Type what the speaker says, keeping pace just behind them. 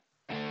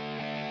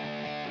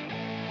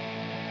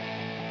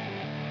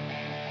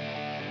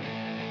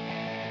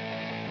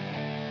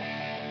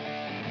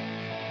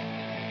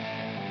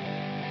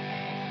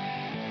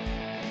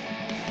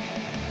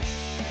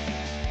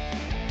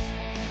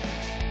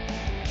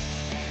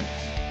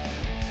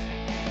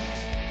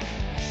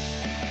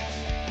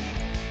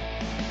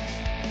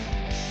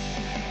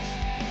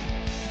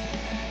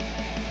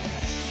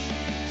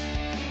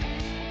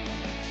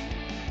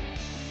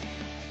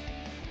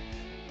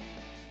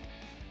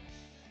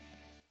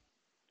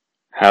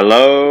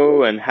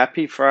Hello and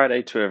happy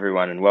Friday to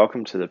everyone, and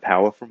welcome to the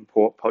Power from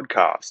Port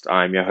podcast.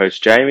 I'm your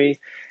host, Jamie,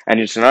 and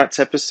in tonight's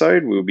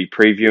episode, we'll be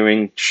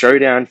previewing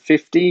Showdown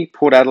 50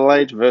 Port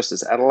Adelaide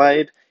versus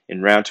Adelaide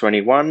in round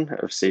 21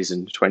 of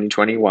season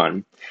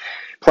 2021.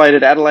 Played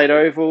at Adelaide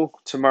Oval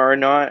tomorrow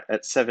night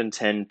at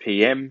 7:10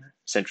 p.m.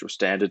 Central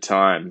Standard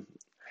Time.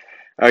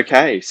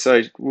 Okay,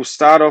 so we'll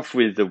start off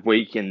with the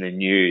week in the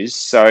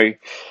news.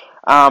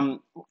 Um,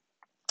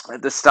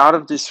 at the start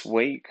of this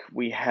week,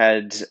 we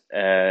had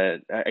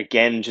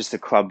again just the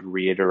club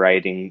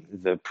reiterating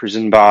the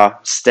prison bar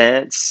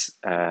stance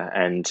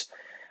and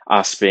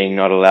us being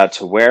not allowed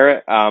to wear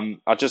it.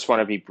 I just want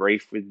to be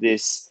brief with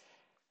this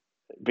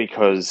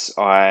because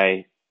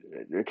I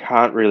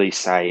can't really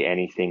say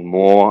anything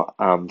more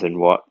than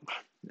what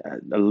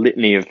a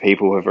litany of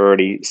people have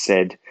already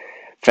said,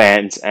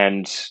 fans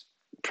and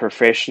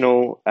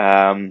professional.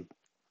 I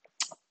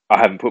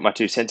haven't put my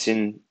 2 cents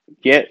in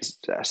yet,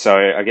 so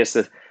I guess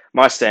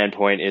my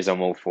standpoint is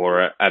I'm all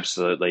for it.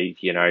 Absolutely,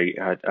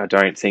 I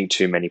don't think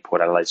too many Port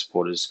Adelaide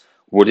supporters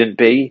wouldn't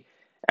be,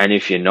 and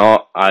if you're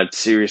not, I'd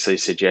seriously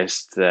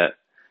suggest that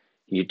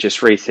you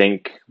just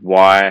rethink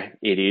why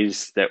it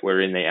is that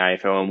we're in the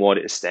AFL and what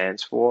it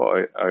stands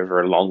for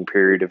over a long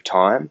period of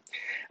time.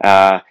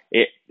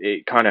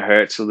 It kind of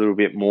hurts a little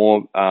bit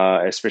more,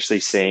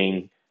 especially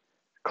seeing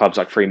clubs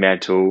like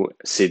Fremantle,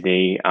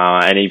 Sydney,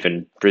 and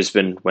even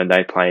Brisbane when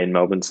they play in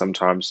Melbourne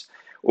sometimes,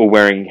 all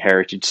wearing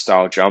heritage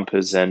style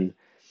jumpers. And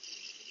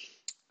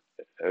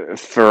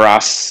for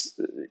us,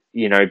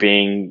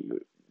 being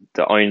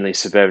the only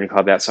suburban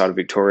club outside of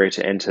Victoria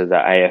to enter the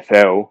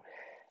AFL,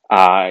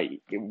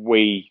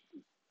 we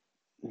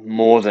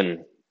more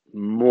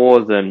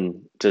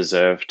than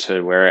deserve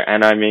to wear it.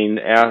 And I mean,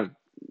 our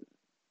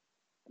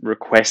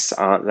requests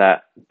aren't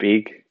that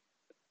big.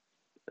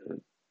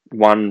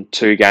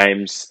 1-2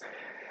 games,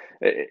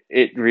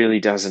 it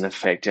really doesn't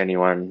affect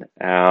anyone.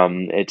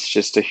 It's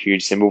just a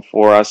huge symbol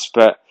for us.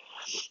 But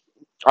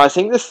I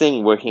think the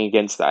thing working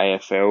against the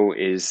AFL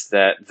is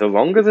that the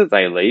longer that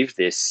they leave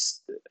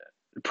this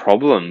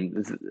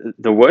problem,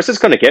 the worse it's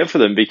going to get for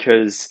them,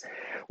 because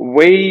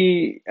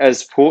we,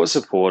 as Port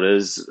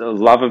supporters,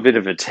 love a bit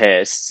of a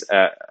test.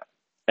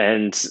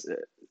 And, as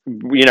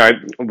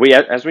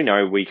we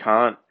know, we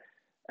can't,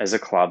 as a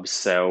club,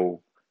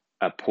 sell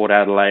a Port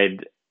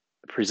Adelaide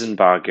prison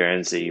bar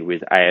Guernsey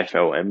with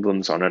AFL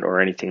emblems on it or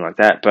anything like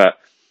that. But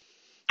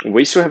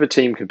we still have a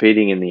team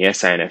competing in the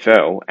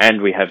SANFL, and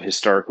we have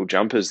historical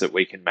jumpers that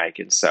we can make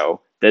and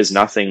sell. There's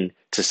nothing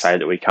to say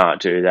that we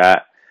can't do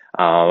that.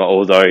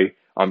 Although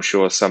I'm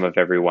sure some of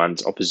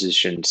everyone's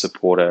opposition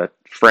supporter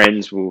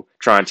friends will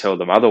try and tell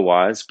them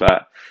otherwise.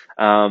 But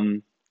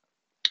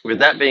with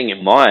that being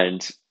in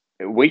mind,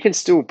 we can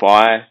still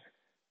buy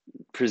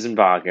prison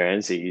bar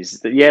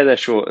Guernseys. Yeah, they're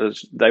sure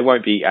they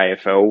won't be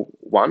AFL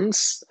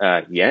ones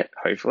yet,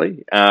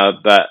 hopefully.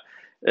 But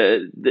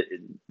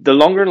the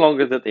longer and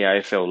longer that the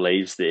AFL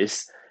leaves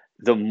this,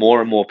 the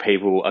more and more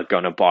people are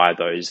going to buy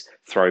those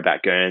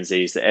throwback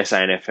Guernseys, the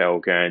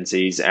SANFL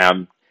Guernseys.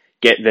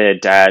 Get their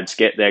dads,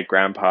 get their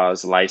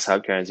grandpas lace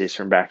up Guernseys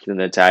from back in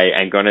the day,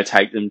 and going to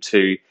take them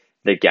to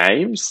the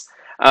games.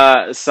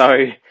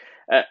 So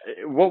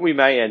what we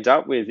may end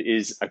up with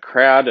is a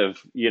crowd of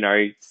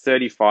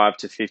 35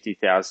 to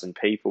 50,000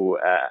 people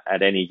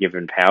at any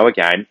given power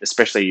game,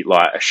 especially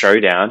like a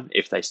showdown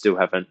if they still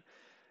haven't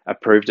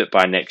approved it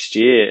by next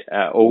year,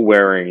 all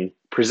wearing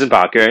prison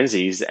bar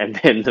Guernseys, and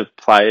then the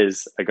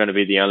players are going to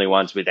be the only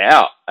ones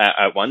without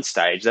at one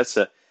stage. That's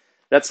the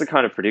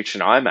kind of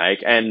prediction I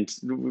make. And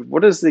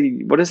what does the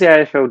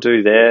AFL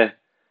do there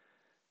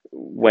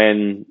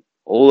when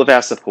all of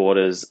our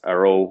supporters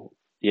are all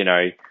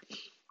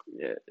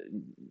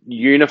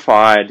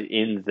unified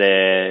in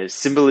their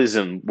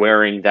symbolism,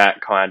 wearing that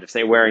kind of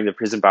thing, wearing the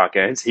prison bar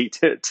Guernsey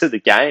to the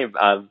game?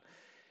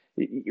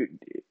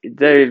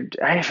 The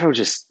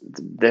AFL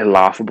they're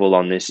laughable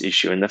on this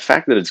issue, and the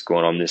fact that it's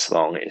gone on this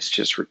long is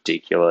just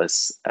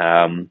ridiculous.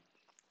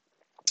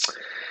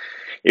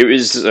 It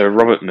was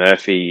Robert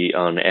Murphy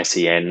on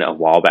SEN a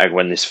while back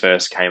when this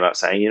first came up,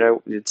 saying,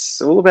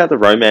 it's all about the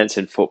romance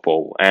in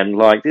football, and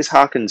like this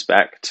harkens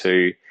back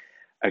to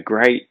a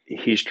great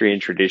history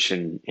and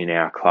tradition in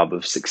our club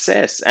of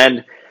success.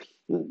 And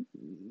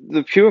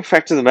the pure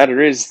fact of the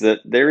matter is that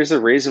there is a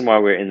reason why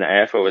we're in the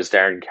AFL, as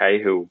Darren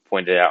Cahill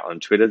pointed out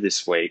on Twitter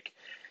this week.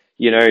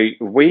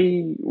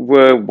 We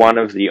were one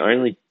of the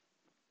only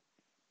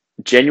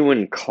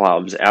genuine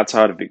clubs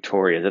outside of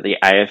Victoria that the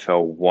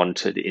AFL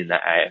wanted in the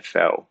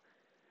AFL.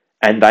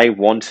 And they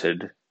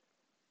wanted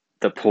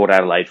the Port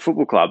Adelaide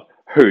Football Club,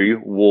 who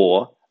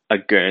wore a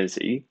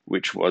Guernsey,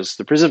 which was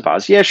the prison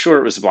bars. Yeah, sure,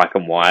 it was black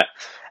and white,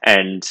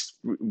 and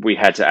we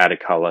had to add a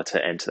colour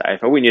to enter the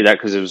AFL. We knew that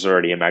because it was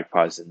already a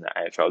Magpies in the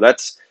AFL.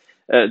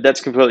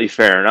 That's completely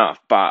fair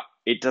enough, but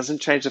it doesn't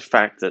change the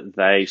fact that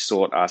they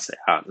sought us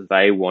out.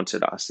 They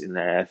wanted us in the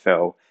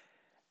AFL.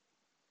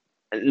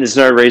 And there's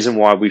no reason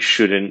why we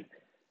shouldn't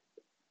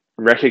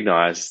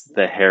recognise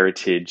the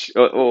heritage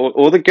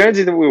or the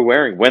Guernsey that we were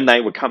wearing when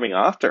they were coming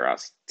after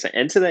us to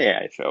enter the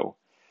AFL.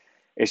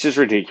 It's just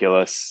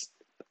ridiculous.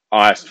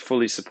 I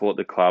fully support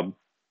the club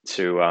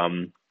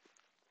to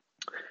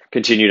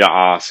continue to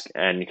ask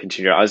and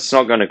continue. It's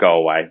not going to go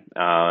away,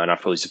 and I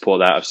fully support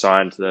that. I've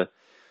signed the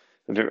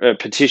a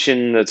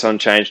petition that's on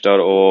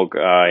change.org.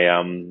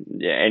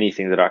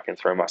 Anything that I can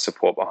throw my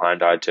support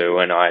behind, I do,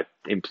 and I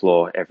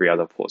implore every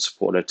other Port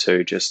supporter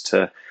to just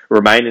to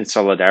remain in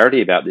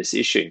solidarity about this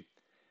issue.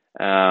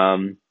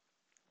 So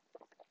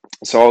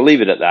I'll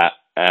leave it at that.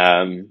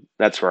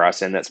 That's where I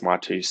stand. That's my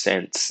 2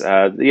 cents.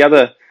 The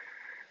other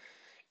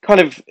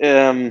kind of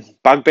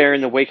bugbear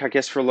in the week, I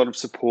guess, for a lot of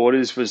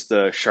supporters was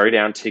the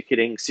showdown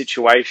ticketing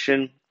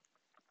situation.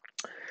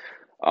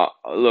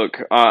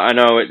 Look, I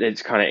know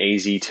it's kind of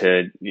easy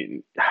to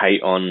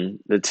hate on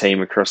the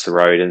team across the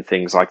road and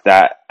things like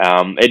that.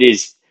 It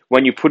is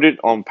when you put it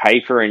on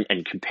paper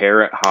and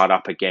compare it hard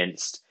up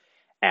against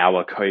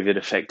our COVID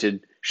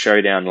affected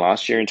showdown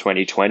last year in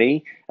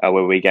 2020,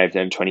 where we gave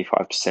them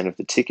 25% of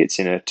the tickets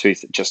in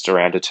just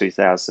around a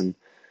 2,000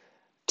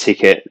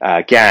 ticket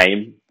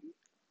game.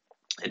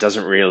 It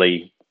doesn't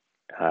really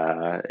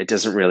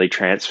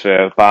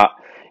transfer, but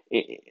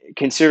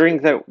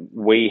considering that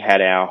we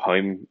had our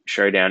home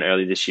showdown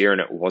early this year and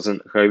it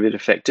wasn't COVID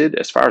affected,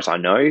 as far as I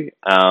know,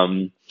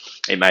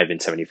 it may have been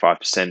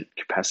 75%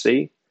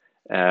 capacity.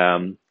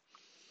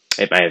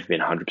 It may have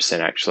been 100%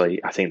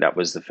 actually. I think that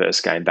was the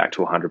first game back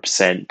to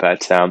 100%.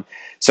 But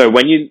so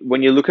when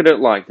you look at it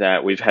like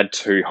that, we've had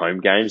 2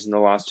 home games in the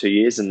last 2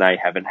 years, and they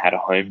haven't had a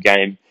home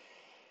game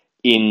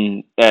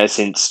in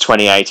since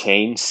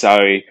 2018. So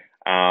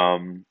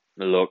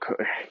look,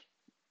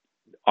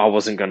 I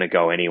wasn't going to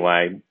go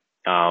anyway.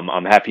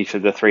 I'm happy for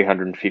the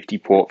 350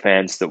 Port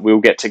fans that will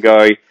get to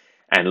go.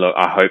 And look,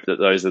 I hope that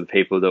those are the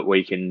people that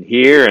we can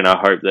hear, and I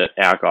hope that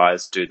our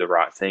guys do the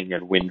right thing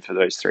and win for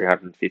those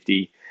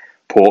 350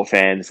 Port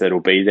fans that'll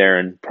be there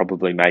and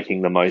probably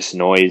making the most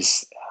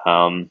noise.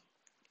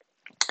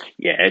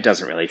 It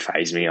doesn't really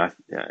faze me. I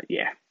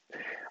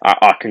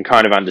can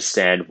kind of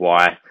understand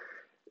why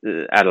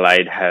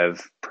Adelaide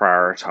have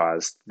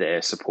prioritised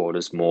their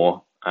supporters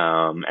more.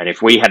 And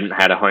if we hadn't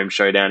had a home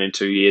showdown in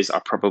 2 years, I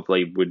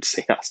probably would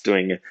see us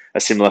doing a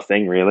similar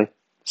thing, really.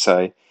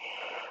 So,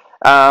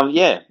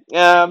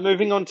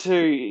 moving on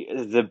to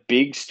the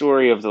big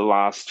story of the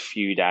last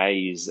few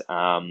days,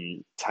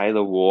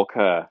 Taylor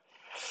Walker.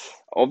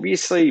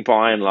 Obviously,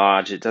 by and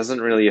large, it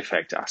doesn't really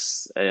affect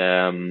us.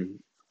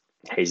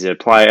 He's a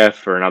player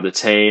for another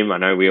team. I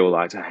know we all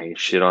like to hang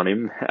shit on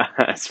him.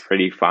 It's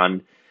pretty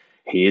fun.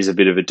 He is a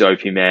bit of a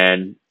dopey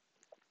man.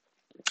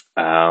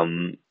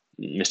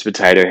 Mr.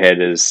 Potato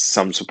Head, as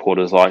some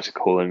supporters like to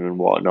call him and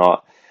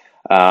whatnot.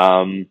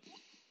 I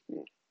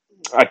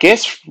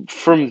guess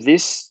from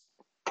this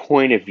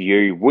point of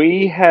view,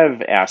 we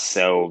have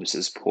ourselves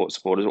as Port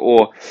supporters,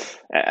 or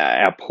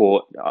our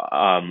Port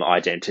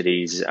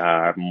identities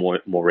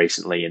more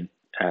recently in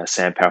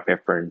Sam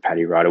Powell-Pepper and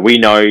Paddy Ryder. We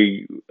know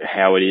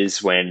how it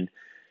is when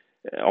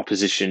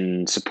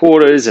opposition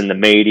supporters and the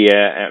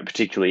media,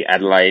 particularly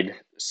Adelaide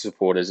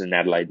supporters and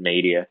Adelaide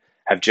media,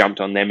 have jumped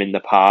on them in the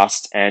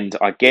past. And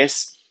I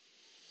guess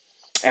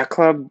our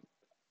club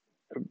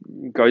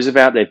goes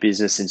about their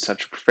business in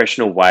such a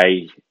professional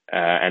way,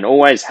 and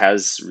always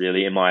has,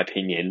 really, in my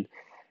opinion.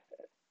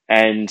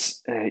 And,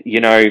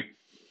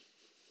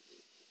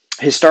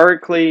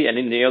 historically and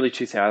in the early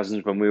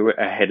 2000s, when we were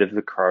ahead of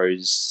the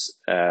Crows,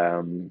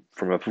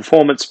 from a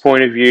performance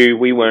point of view,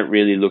 we weren't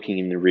really looking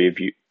in the rear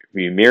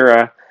view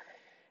mirror.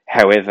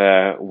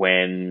 However,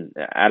 when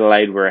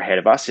Adelaide were ahead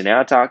of us in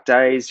our dark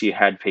days, you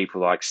had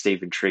people like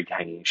Stephen Trigg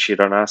hanging shit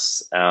on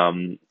us.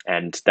 And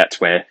that's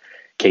where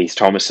Keith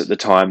Thomas at the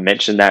time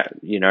mentioned that,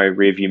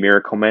 rear view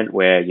mirror comment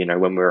where,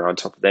 when we were on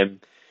top of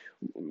them,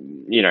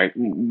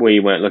 we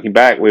weren't looking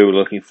back, we were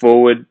looking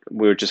forward,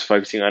 we were just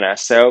focusing on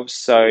ourselves.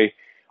 So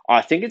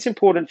I think it's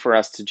important for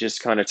us to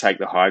just kind of take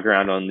the high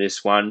ground on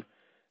this one.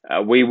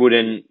 We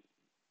wouldn't.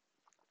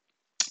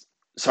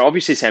 So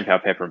obviously Sam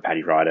Powell-Pepper and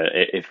Paddy Ryder,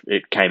 if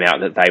it came out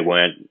that they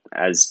weren't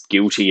as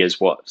guilty as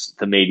what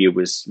the media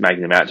was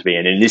making them out to be,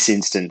 and in this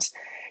instance,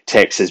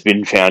 Tex has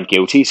been found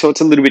guilty, so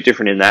it's a little bit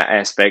different in that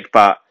aspect.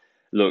 But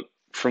look,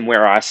 from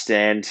where I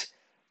stand,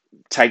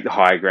 take the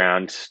high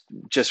ground,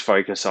 just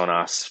focus on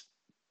us,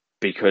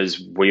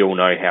 because we all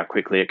know how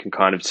quickly it can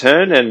kind of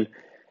turn, and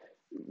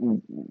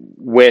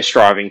we're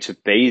striving to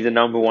be the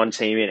number one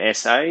team in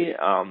SA,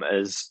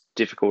 as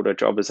difficult a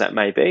job as that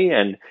may be,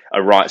 and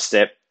a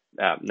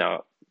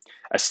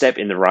step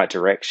in the right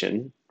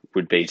direction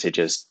would be to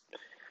just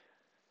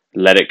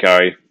let it go,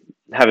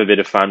 have a bit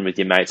of fun with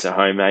your mates at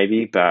home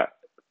maybe, but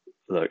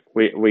look,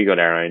 we got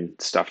our own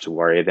stuff to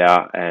worry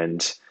about,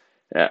 and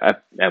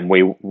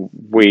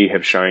we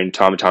have shown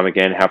time and time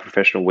again how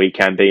professional we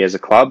can be as a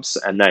club,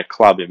 and that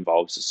club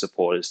involves the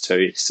supporters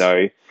too.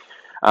 So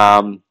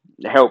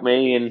help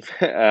me in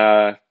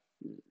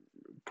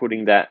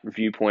putting that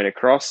viewpoint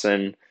across,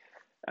 and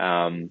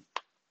I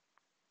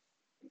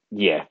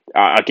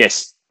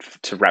guess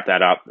to wrap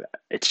that up,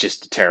 it's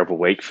just a terrible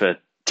week for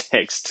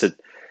Tex to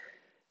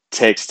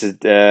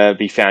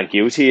be found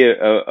guilty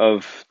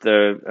of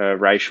the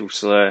racial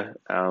slur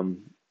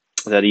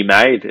that he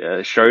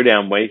made.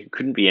 Showdown week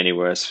couldn't be any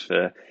worse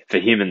for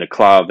him and the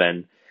club,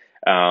 and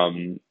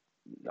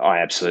I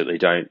absolutely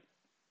don't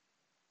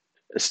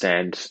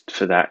stand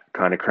for that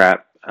kind of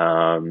crap.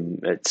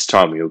 It's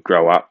time we'll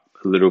grow up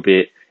a little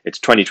bit. It's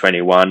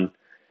 2021.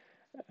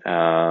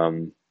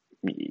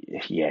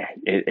 You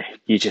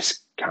just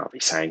can't be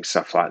saying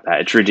stuff like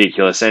that. It's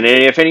ridiculous. And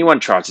if anyone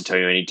tries to tell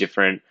you any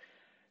different,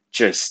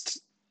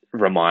 just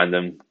remind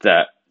them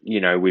that,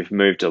 we've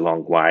moved a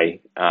long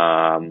way.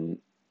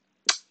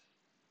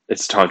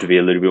 It's time to be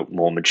a little bit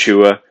more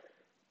mature.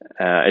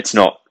 It's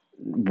not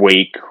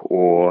weak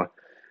or,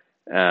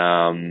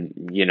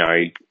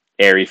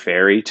 airy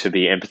fairy to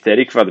be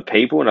empathetic for other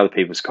people and other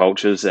people's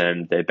cultures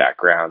and their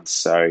backgrounds.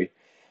 So,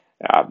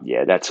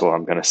 that's all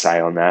I'm going to say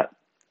on that.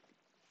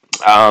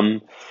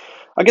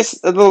 I guess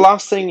the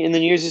last thing in the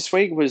news this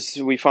week was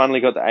we finally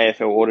got the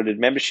AFL audited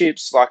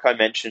memberships. Like I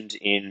mentioned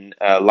in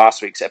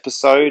last week's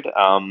episode,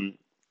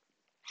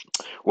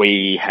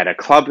 we had a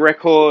club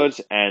record,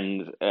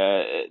 and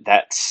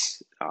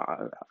that's,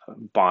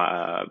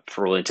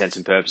 for all intents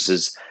and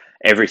purposes,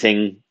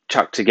 everything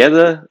chucked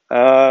together,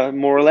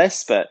 more or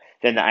less. But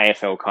then the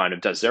AFL kind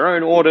of does their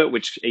own audit,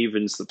 which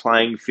evens the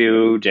playing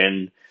field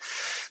and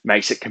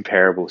makes it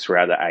comparable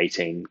throughout the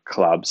 18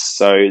 clubs.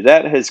 So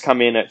that has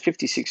come in at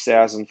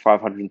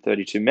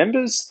 56,532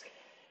 members,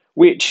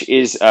 which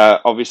is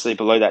obviously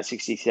below that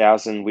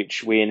 60,000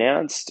 which we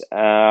announced.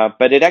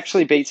 But it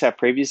actually beats our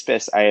previous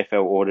best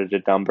AFL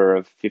audited number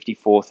of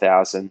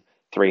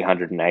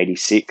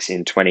 54,386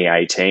 in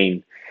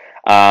 2018.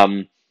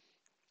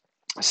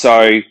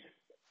 So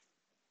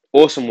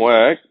awesome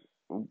work.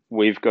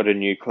 We've got a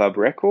new club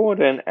record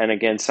and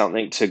again,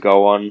 something to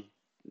go on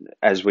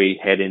as we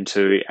head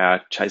into our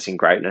Chasing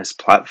Greatness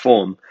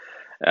platform.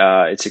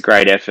 It's a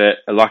great effort.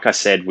 Like I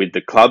said, with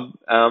the club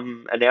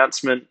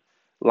announcement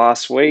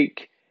last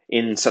week,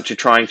 in such a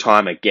trying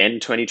time, again,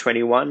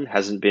 2021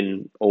 hasn't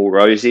been all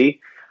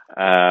rosy.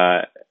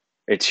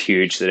 It's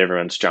huge that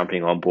everyone's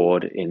jumping on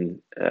board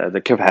in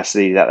the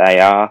capacity that they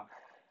are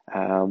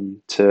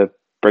to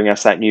bring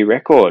us that new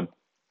record.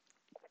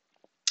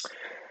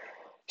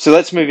 So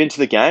let's move into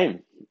the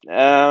game.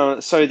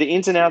 So the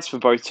ins and outs for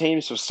both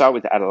teams, we'll start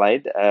with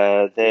Adelaide.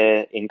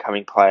 Their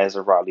incoming players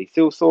are Riley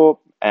Thilthorpe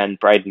and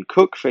Braden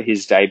Cook for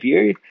his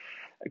debut.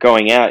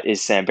 Going out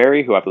is Sam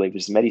Berry, who I believe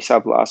was the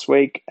Medi-sub last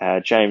week,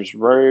 James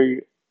Rowe,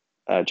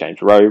 and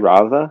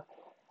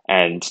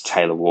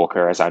Taylor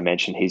Walker. As I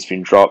mentioned, he's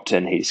been dropped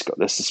and he's got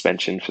the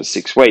suspension for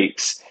 6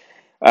 weeks.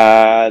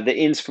 The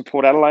ins for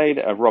Port Adelaide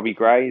are Robbie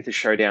Gray, the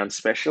showdown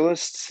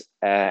specialist,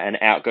 and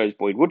out goes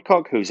Boyd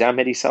Woodcock, who was our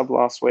Medi-sub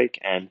last week,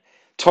 and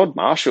Todd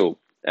Marshall,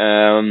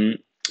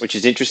 which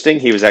is interesting.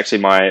 He was actually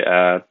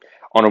my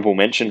honourable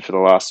mention for the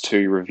last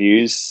 2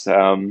 reviews.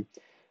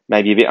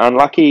 Maybe a bit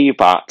unlucky,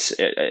 but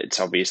it's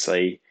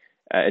obviously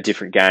a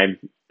different game,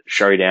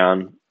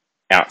 showdown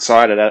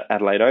outside at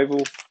Adelaide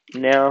Oval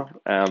now,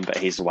 but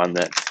he's the one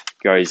that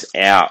goes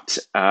out.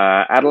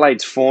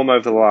 Adelaide's form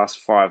over the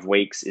last 5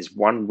 weeks is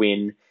 1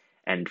 win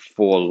and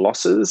 4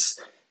 losses.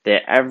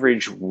 Their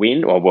average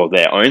win,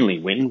 their only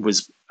win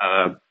was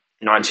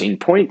 19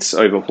 points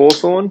over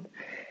Hawthorn,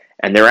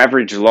 and their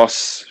average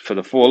loss for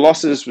the 4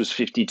 losses was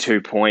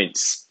 52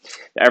 points.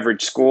 The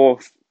average score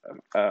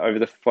over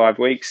the 5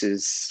 weeks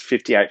is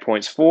 58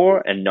 points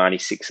for and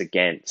 96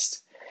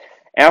 against.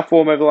 Our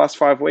form over the last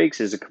 5 weeks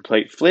is a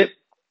complete flip.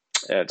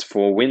 It's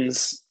 4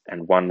 wins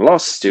and 1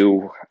 loss.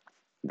 Still,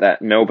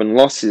 that Melbourne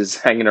loss is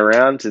hanging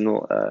around in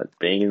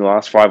being in the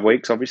last 5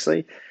 weeks,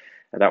 obviously.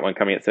 That one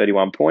coming at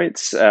 31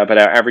 points. But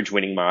our average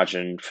winning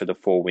margin for the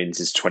 4 wins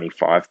is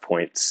 25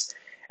 points.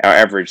 Our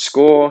average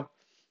score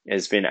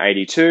has been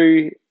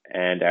 82,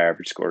 and our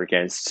average score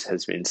against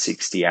has been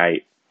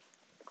 68.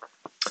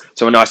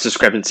 So a nice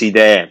discrepancy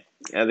there.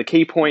 The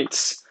key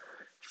points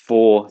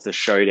for the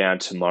showdown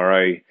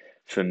tomorrow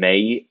for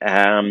me.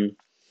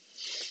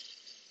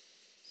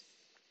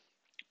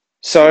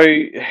 So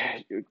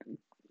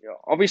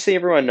obviously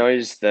everyone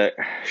knows that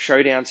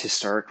showdowns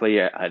historically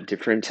are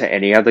different to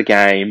any other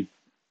game.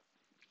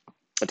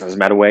 It doesn't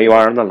matter where you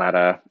are on the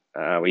ladder.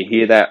 We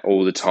hear that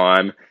all the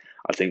time.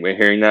 I think we're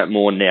hearing that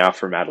more now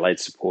from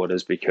Adelaide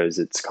supporters because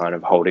it's kind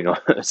of holding on.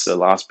 It's the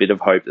last bit of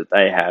hope that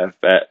they have.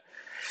 But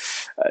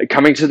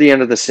coming to the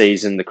end of the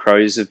season, the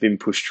Crows have been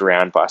pushed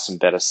around by some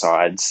better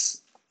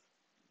sides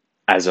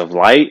as of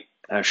late.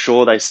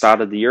 Sure, they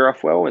started the year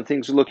off well and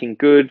things were looking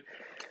good.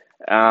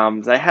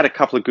 They had a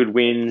couple of good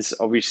wins.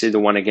 Obviously, the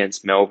one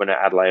against Melbourne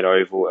at Adelaide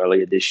Oval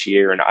earlier this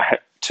year. And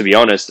to be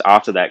honest,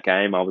 after that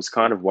game, I was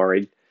kind of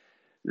worried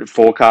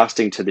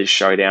forecasting to this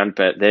showdown,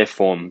 but their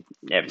form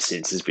ever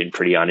since has been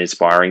pretty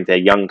uninspiring. Their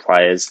young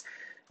players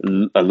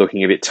are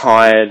looking a bit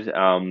tired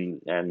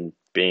and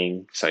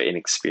being so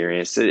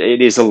inexperienced.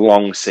 It is a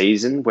long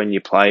season when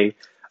you play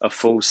a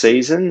full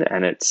season,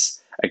 and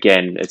it's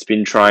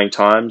been trying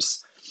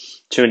times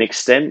to an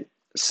extent.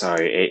 So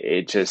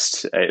it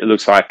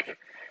looks like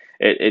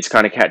it's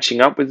kind of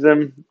catching up with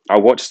them. I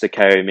watched the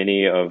KO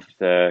mini of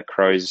the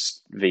Crows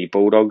v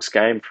Bulldogs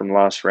game from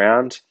last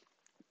round.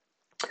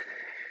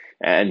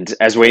 And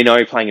as we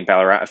know, playing in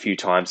Ballarat a few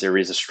times, there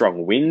is a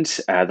strong wind.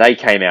 They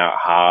came out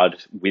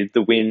hard with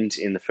the wind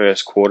in the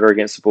first quarter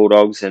against the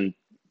Bulldogs and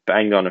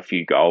banged on a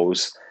few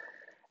goals.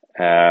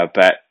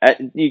 But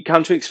you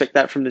come to expect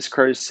that from this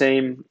Crows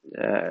team.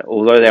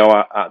 Although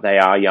they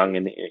are young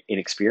and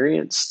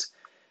inexperienced,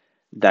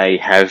 they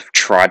have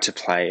tried to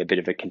play a bit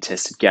of a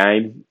contested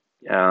game.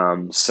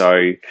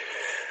 So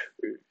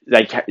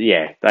they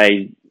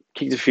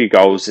kicked a few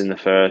goals in the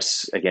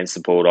first against the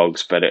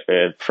Bulldogs, but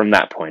from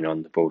that point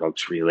on, the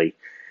Bulldogs really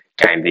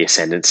gained the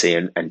ascendancy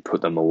and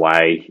put them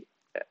away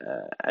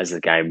as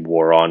the game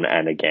wore on.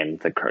 And again,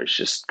 the Crows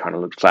just kind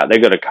of looked flat. They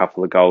got a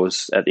couple of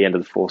goals at the end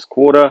of the fourth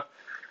quarter,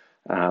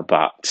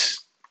 but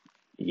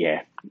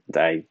yeah,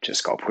 they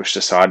just got pushed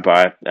aside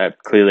by a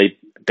clearly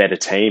better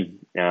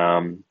team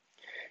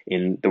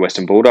in the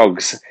Western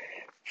Bulldogs.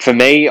 For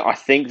me, I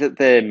think that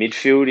their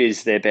midfield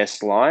is their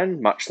best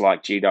line, much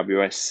like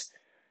GWS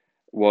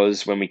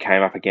was when we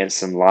came up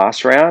against them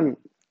last round,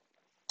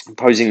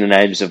 posing the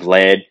names of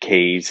Laird,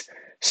 Keys,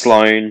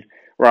 Sloan,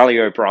 Riley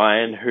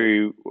O'Brien,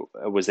 who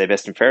was their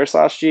best and fairest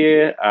last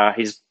year.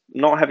 He's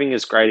not having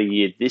as great a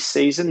year this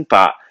season,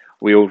 but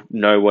we all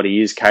know what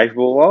he is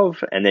capable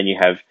of. And then you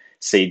have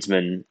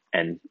Seedsman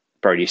and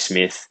Brodie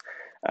Smith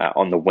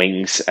on the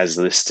wings as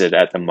listed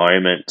at the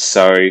moment.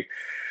 So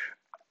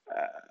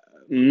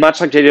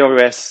much like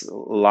GWS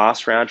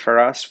last round for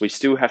us, we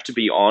still have to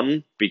be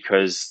on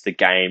because the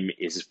game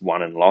is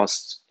won and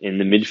lost in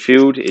the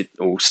midfield. It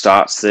all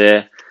starts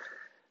there.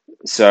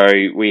 So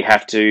we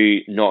have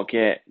to not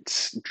get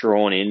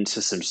drawn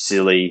into some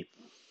silly,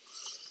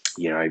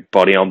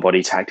 body on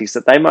body tactics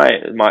that they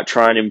might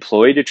try and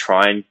employ to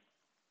try and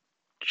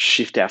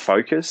shift our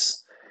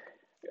focus.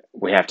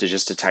 We have to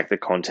just attack the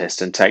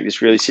contest and take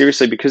this really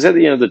seriously because at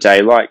the end of the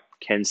day, like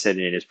Ken said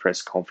in his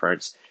press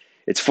conference,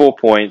 it's 4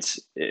 points.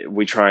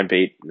 We try and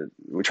beat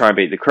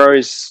the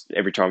Crows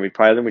every time we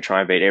play them. We try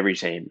and beat every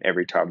team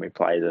every time we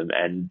play them.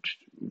 And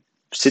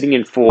sitting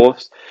in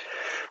fourth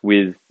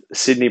with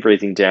Sydney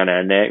breathing down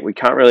our neck, we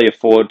can't really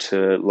afford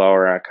to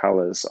lower our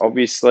colours.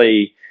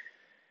 Obviously,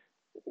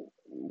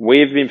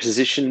 we've been in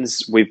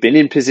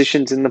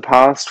positions in the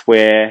past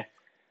where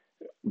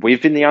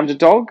we've been the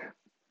underdog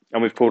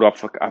and we've pulled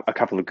off a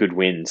couple of good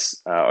wins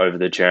over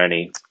the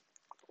journey.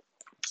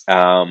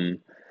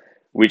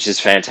 Which is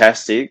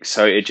fantastic.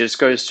 So it just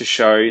goes to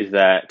show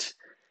that,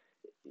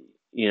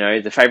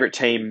 the favourite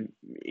team,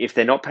 if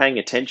they're not paying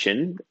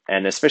attention,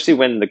 and especially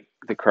when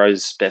the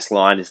Crows' best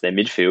line is their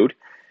midfield,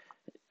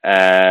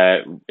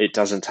 it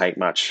doesn't take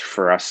much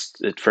for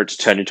it to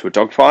turn into a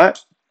dogfight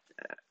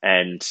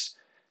and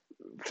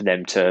for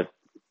them to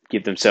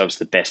give themselves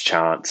the best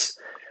chance.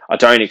 I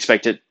don't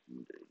expect it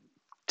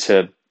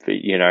to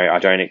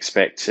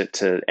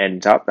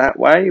end up that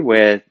way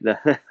where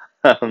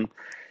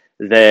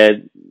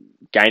they're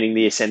gaining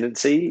the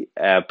ascendancy,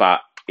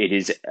 but it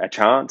is a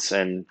chance,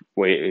 and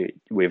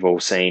we've all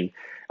seen,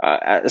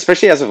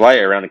 especially as of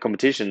late around the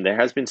competition, there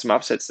has been some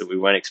upsets that we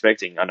weren't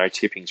expecting. I know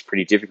tipping's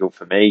pretty difficult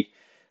for me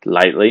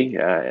lately.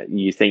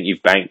 You think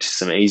you've banked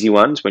some easy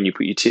ones when you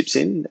put your tips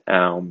in,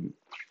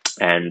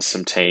 and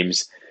some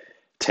teams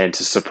tend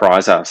to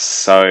surprise us.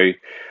 So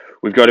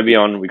we've got to be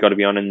on. We've got to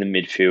be on in the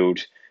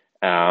midfield.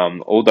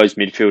 All those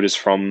midfielders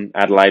from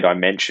Adelaide I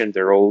mentioned,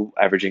 they're all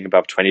averaging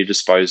above 20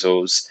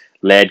 disposals.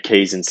 Laird,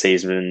 Keys and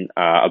Season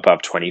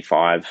above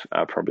 25.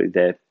 Probably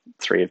they're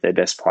three of their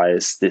best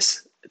players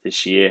this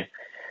year.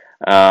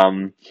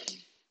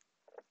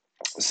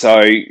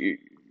 So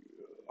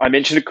I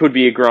mentioned it could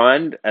be a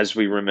grind. As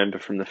we remember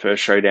from the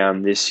first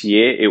showdown this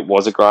year, it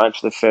was a grind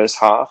for the first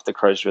half. The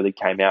Crows really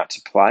came out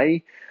to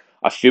play.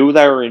 I feel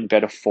they were in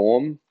better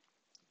form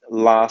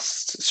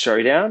last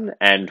showdown,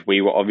 and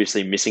we were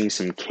obviously missing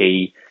some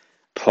key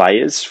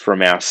players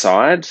from our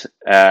side.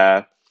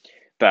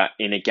 But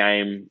in a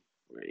game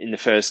in the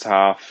first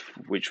half,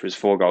 which was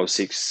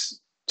 4-6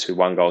 to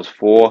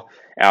 1-4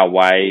 our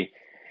way,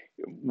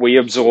 we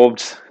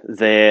absorbed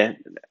their,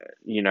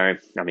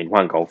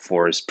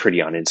 1-4 is pretty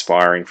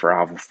uninspiring for a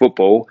half of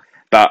football,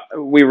 but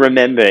we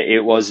remember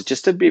it was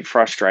just a bit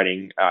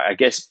frustrating. I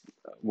guess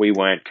we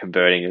weren't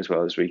converting as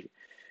well as we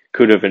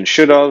could have and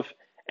should have,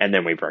 and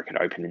then we broke it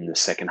open in the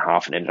second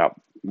half and ended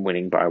up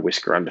winning by a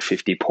whisker under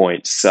 50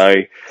 points. So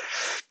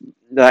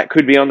that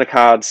could be on the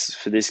cards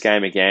for this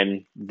game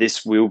again.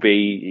 This will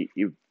be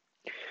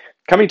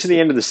coming to the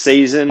end of the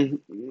season.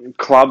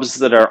 Clubs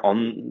that are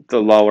on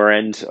the lower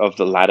end of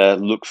the ladder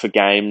look for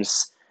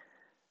games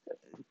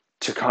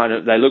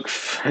to they look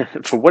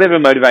for whatever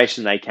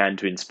motivation they can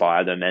to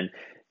inspire them. And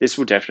this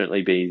will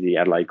definitely be the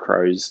Adelaide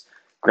Crows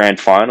grand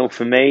final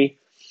for me.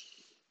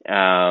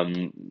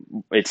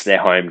 It's their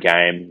home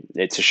game.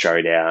 It's a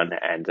showdown,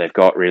 and they've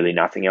got really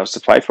nothing else to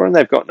play for, and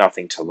they've got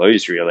nothing to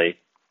lose, really.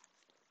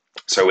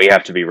 So we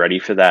have to be ready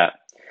for that.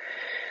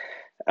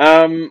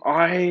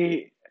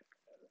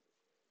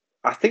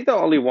 I think that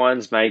Ollie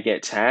Wines may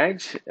get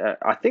tagged.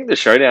 I think the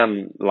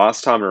showdown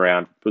last time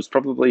around was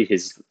probably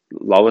his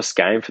lowest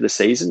game for the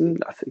season.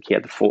 I think he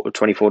had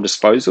 24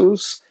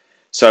 disposals.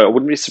 So I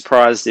wouldn't be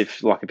surprised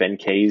if like Ben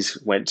Keys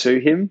went to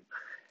him.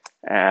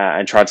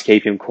 and tried to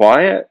keep him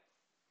quiet.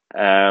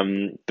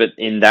 But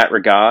in that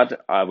regard,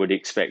 I would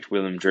expect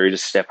Willem Drew to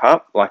step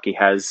up like he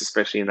has,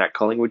 especially in that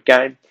Collingwood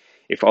game.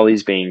 If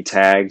Ollie's being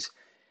tagged,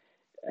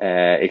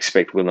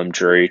 expect Willem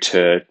Drew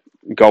to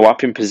go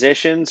up in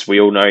possessions.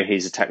 We all know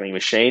he's a tackling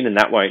machine, and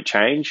that won't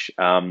change,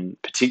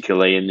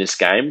 particularly in this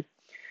game.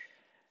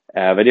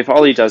 But if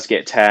Ollie does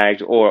get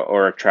tagged,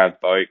 or a Trav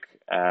Boak,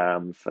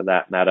 for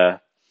that matter,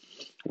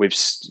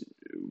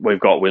 we've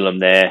got Willem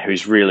there,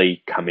 who's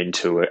really come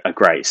into a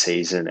great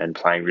season and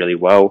playing really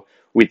well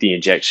with the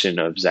injection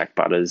of Zach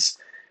Butters,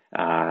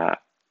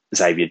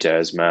 Xavier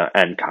Dersma,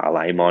 and Karl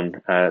Amon.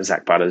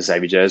 Zach Butters,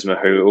 Xavier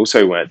Dersma, who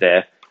also weren't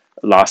there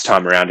last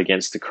time around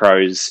against the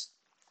Crows.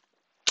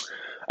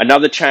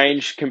 Another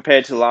change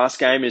compared to the last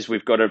game is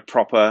we've got a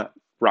proper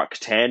ruck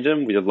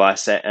tandem with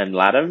Lysett and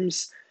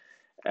Ladhams,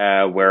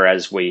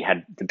 whereas we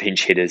had the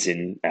pinch hitters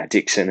in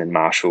Dixon and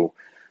Marshall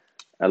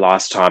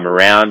last time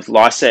around.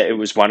 Lysett, it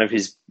was one of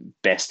his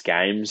best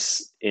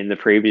games in the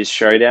previous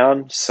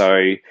showdown,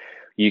 so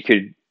you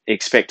could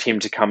expect him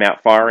to come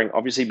out firing.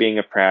 Obviously, being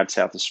a proud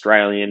South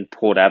Australian,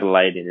 Port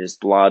Adelaide in his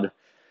blood,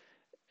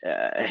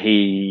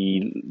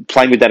 he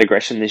playing with that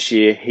aggression this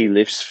year, he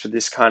lives for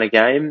this kind of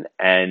game.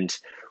 And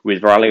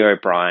with Riley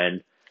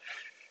O'Brien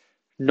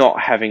not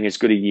having as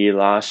good a year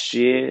last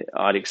year,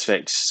 I'd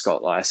expect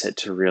Scott Lysett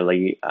to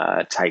really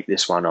take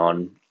this one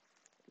on,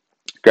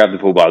 grab the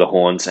bull by the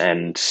horns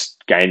and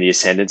gain the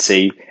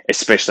ascendancy,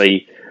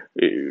 especially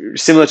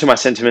similar to my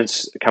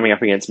sentiments coming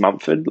up against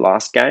Mumford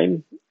last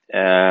game.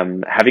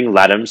 Having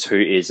Ladhams,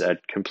 who is a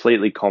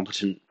completely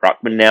competent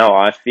ruckman now,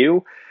 I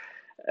feel.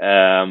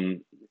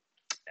 And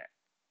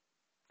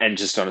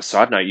just on a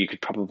side note, you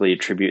could probably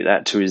attribute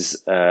that to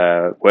his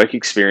work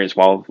experience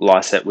while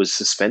Lysett was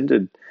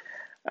suspended.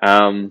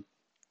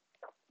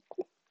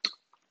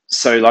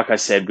 So, like I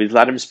said, with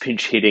Ladhams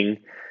pinch hitting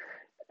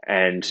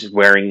and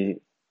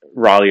wearing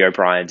Riley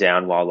O'Brien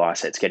down while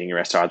Lysett's getting a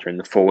rest either in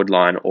the forward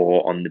line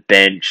or on the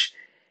bench,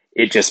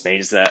 it just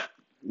means that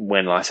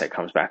when Lysett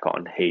comes back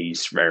on,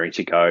 he's ready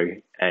to go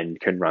and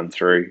can run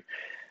through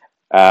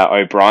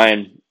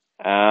O'Brien.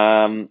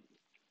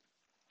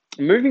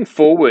 Moving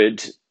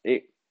forward,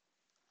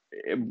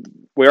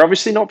 we're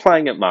obviously not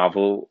playing at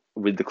Marvel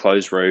with the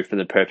closed roof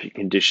and the perfect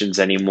conditions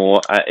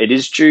anymore. It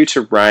is due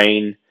to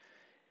rain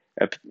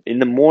in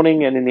the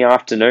morning and in the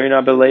afternoon,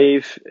 I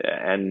believe,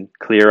 and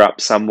clear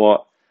up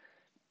somewhat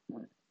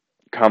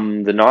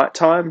come the night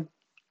time.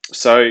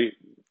 So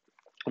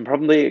I'm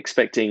probably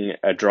expecting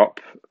a drop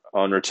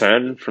on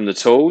return from the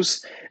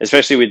tools,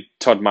 especially with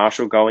Todd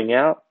Marshall going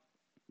out.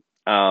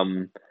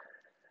 The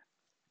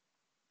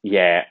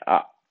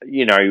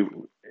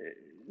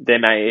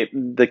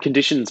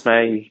conditions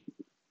may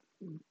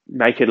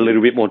make it a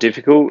little bit more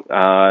difficult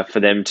for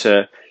them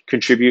to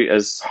contribute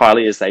as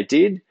highly as they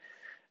did.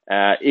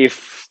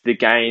 If the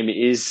game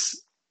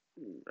is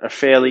a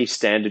fairly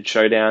standard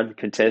showdown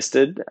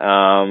contested,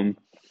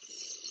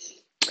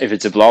 if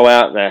it's a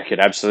blowout, they could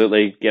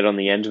absolutely get on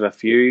the end of a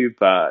few.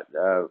 But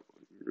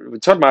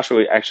with Todd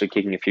Marshall actually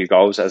kicking a few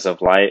goals as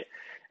of late,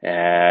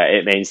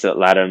 it means that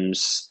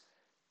Ladhams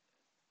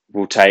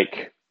will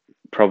take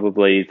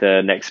probably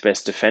the next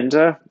best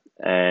defender,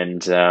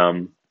 and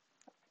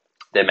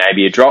there may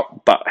be a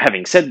drop. But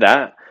having said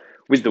that,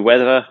 with the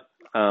weather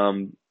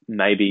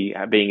maybe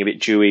being a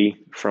bit dewy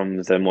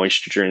from the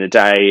moisture during the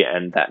day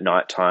and that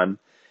nighttime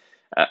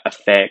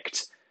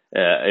effect,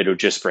 it'll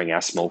just bring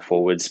our small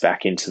forwards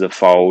back into the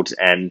fold.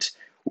 And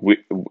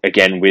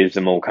again, with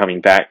them all coming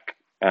back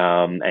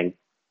and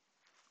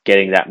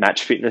getting that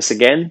match fitness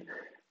again,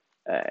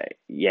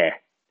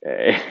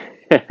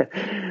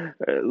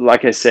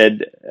 like I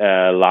said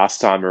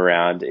last time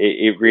around,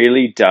 it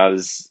really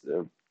does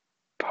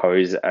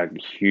pose a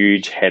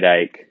huge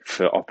headache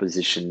for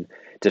opposition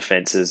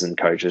defenses and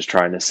coaches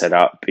trying to set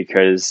up,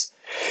 because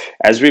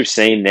as we've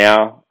seen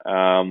now,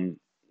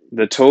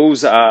 the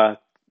tools are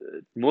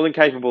more than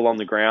capable on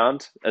the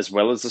ground as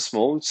well as the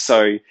smalls.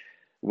 So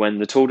when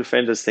the tall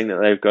defenders think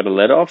that they've got a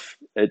let off,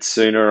 it's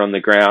sooner on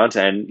the ground.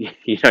 And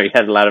you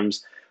had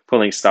Ladhams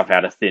pulling stuff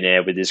out of thin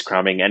air with his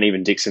crumbing, and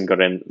even Dixon got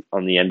in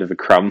on the end of a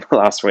crumb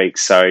last week.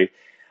 So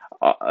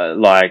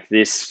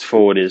this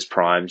forward is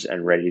primed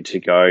and ready to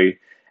go,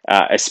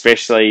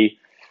 especially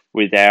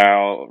with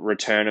our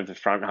return of the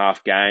front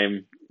half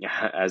game,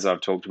 as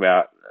I've talked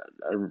about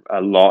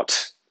a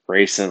lot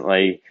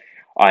recently.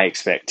 I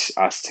expect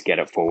us to get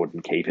it forward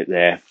and keep it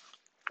there.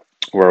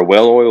 We're a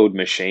well-oiled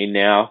machine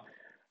now.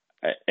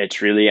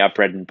 It's really our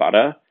bread and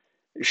butter.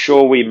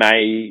 Sure,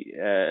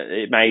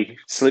 it may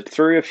slip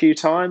through a few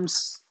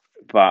times,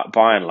 but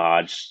by and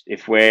large,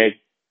 if we're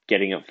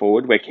getting it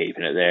forward, we're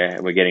keeping it there.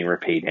 We're getting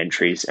repeat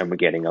entries, and we're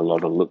getting a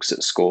lot of looks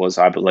at scores,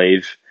 I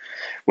believe.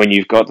 When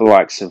you've got the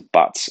likes of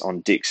Butts on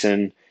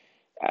Dixon,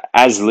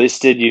 as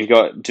listed, you've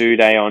got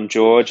Doudet on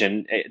George,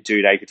 and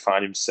Doudet could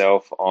find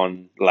himself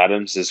on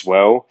Ladhams as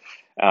well.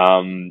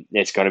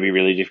 It's going to be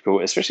really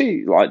difficult,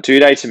 especially like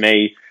Doudet. To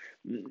me,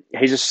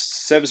 he's a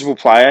serviceable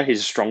player.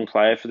 He's a strong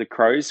player for the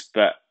Crows,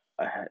 but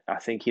I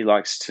think he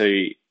likes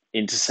to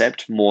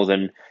intercept more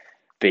than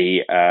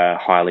be a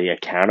highly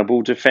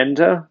accountable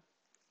defender,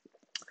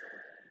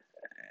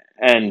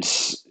 and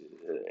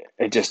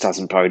it just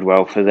doesn't bode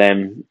well for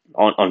them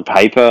on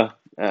paper.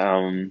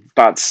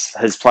 Butts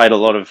has played a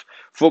lot of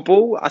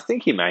football. I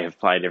think he may have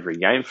played every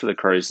game for the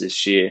Crows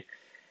this year,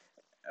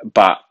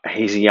 but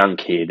he's a young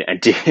kid,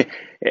 and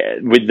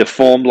with the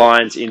form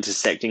lines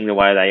intersecting the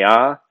way they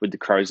are, with the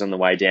Crows on the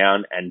way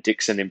down and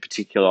Dixon in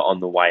particular on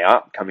the way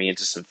up, coming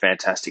into some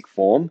fantastic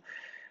form,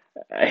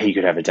 he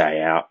could have a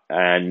day out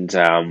and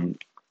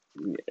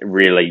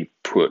really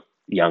put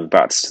young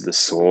Butts to the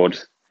sword.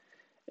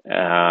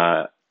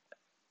 Yeah,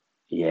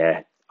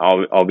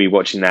 I'll be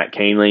watching that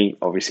keenly.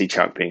 Obviously,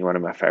 Chuck being one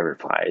of my favourite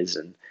players,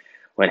 and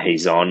when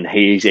he's on,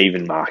 he's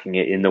even marking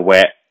it in the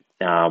wet.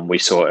 We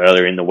saw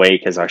earlier in the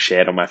week, as I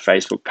shared on my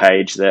Facebook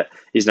page, that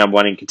he's number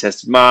one in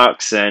contested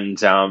marks,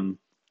 and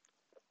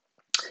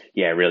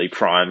really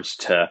primed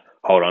to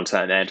hold on to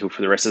that mantle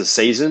for the rest of the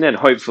season, and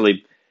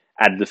hopefully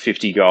add the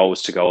 50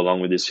 goals to go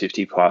along with his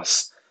 50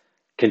 plus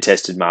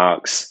contested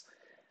marks.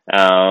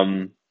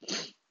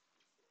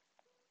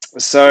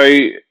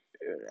 So,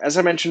 as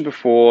I mentioned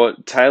before,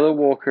 Taylor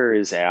Walker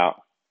is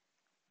out.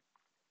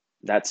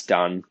 That's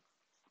done.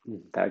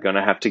 They're going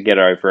to have to get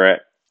over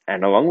it.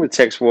 And along with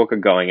Tex Walker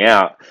going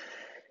out,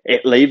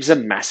 it leaves a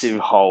massive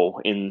hole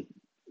in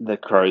the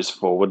Crows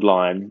forward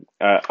line.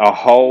 A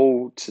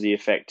hole to the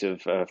effect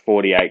of a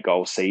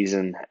 48-goal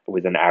season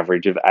with an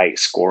average of 8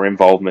 score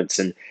involvements.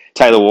 And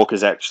Taylor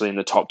Walker's actually in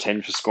the top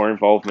 10 for score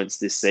involvements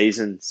this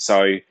season.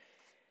 So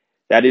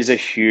that is a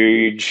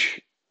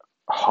huge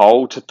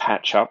hole to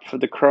patch up for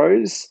the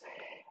Crows.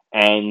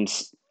 And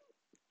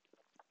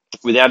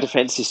with our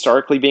defence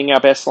historically being our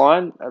best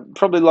line,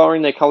 probably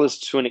lowering their colours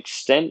to an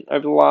extent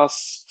over the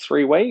last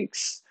 3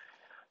 weeks,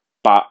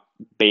 but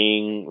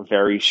being a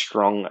very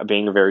strong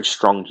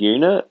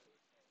unit.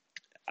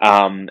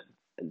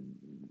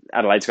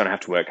 Adelaide's going to have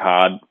to work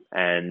hard,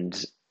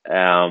 and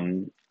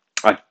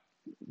I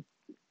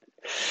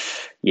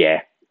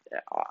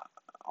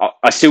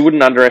still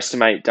wouldn't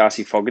underestimate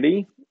Darcy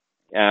Fogarty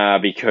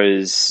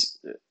because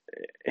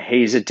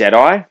he's a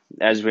deadeye,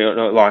 as we all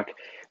know.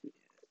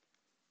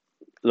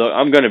 Look,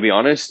 I'm going to be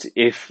honest.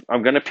 If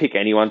I'm going to pick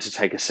anyone to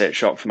take a set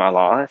shot for my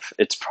life,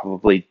 it's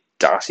probably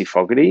Darcy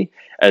Fogarty,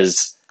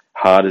 as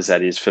hard as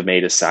that is for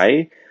me to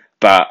say.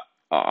 But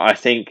I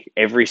think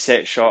every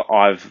set shot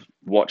I've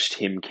watched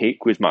him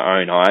kick with my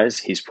own eyes,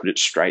 he's put it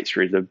straight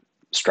through the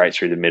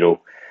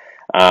middle.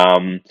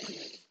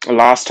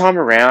 Last time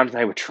around,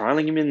 they were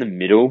trialing him in the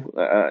middle,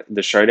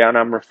 the showdown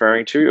I'm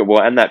referring to,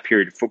 and that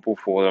period of football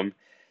for them.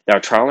 They were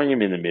trialing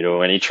him in the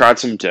middle, and he tried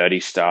some dirty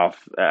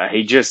stuff.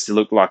 He just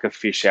looked like a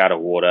fish out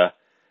of water.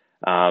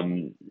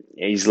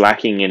 He's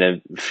lacking in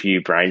a few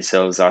brain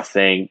cells, I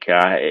think.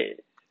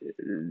 It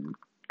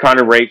kind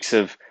of reeks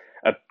of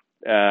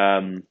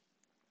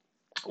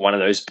one of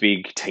those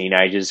big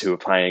teenagers who are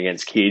playing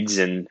against kids,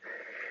 and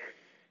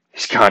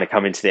he's kind of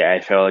come into the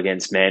AFL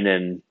against men,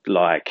 and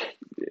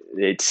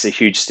it's a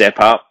huge step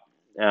up.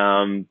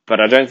 But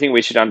I don't think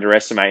we should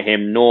underestimate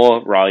him,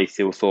 nor Riley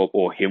Thilthorpe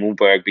or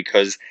Himmelberg,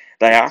 because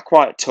they are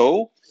quite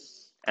tall.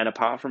 And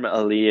apart from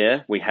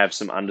Aaliyah, we have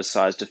some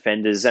undersized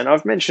defenders. And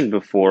I've mentioned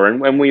before,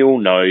 and we all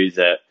know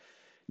that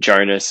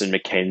Jonas and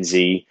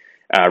Mackenzie,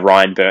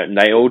 Ryan Burton,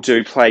 they all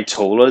do play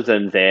taller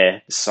than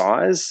their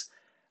size.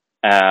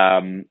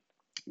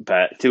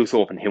 But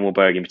Thilthorpe and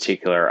Himmelberg in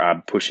particular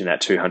are pushing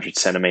that 200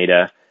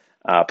 centimetre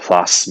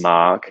plus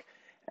mark.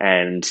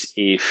 And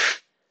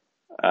if,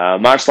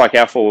 much like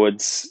our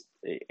forwards,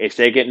 if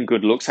they're getting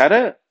good looks at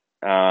it,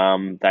 they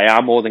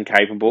are more than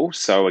capable.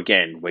 So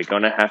again, we're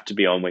going to have to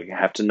be on. We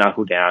have to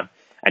knuckle down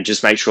and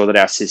just make sure that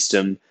our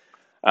system,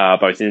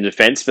 both in the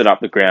defence but up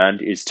the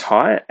ground, is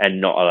tight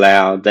and not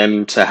allow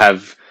them to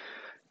have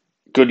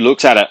good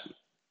looks at it.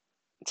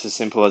 It's as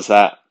simple as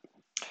that.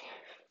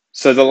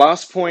 So the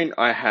last point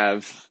I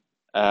have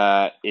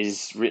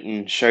is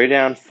written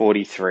Showdown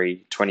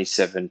 43,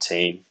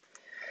 2017.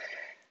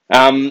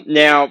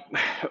 Now,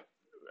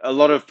 a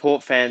lot of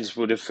Port fans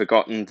would have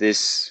forgotten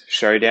this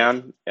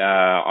showdown.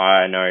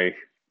 I know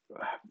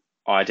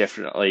I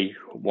definitely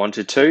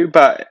wanted to,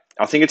 but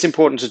I think it's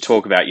important to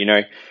talk about.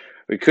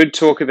 We could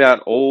talk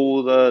about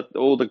all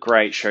the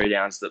great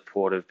showdowns that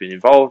Port have been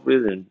involved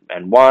with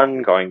and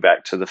won, going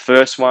back to the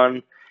first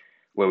one,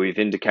 where we've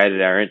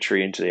indicated our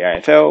entry into the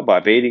AFL by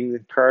beating the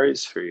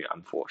Crows, who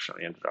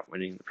unfortunately ended up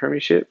winning the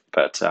premiership.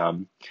 But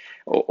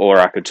or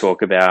I could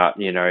talk about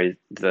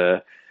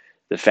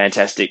the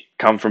fantastic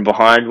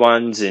come-from-behind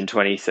ones in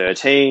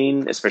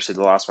 2013, especially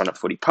the last one at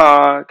Footy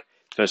Park,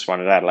 the first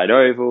one at Adelaide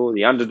Oval,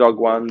 the underdog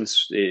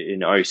ones in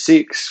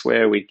 2006,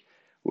 where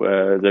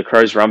the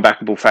Crows were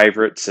unbackable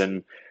favourites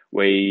and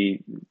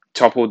we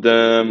toppled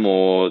them,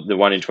 or the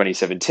one in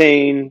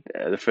 2017,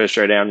 the first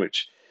showdown,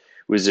 which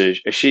was a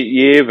shit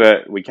year,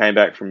 but we came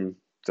back from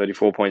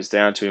 34 points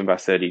down to him by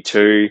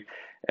 32.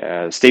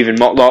 Stephen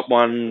Motlop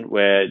one,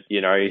 where,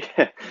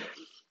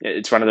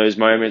 it's one of those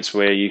moments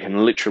where you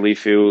can literally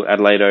feel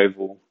Adelaide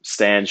Oval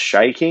stands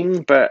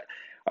shaking. But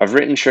I've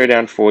written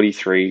Showdown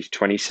 43,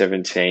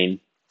 2017,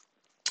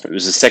 It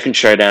was the second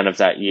showdown of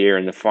that year,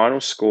 and the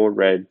final score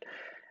read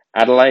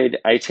Adelaide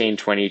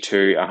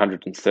 18-22,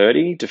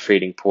 130,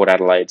 defeating Port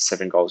Adelaide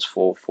 7 goals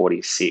for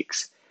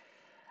 46.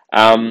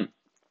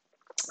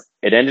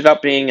 It ended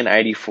up being an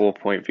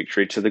 84-point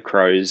victory to the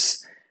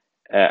Crows.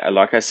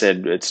 Like I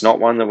said, it's not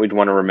one that we'd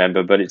want to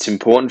remember, but it's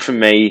important for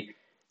me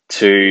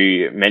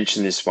to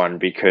mention this one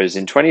because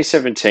in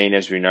 2017,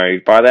 as we know,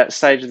 by that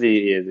stage of the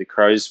year, the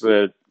Crows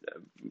were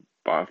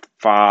by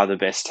far the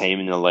best team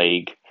in the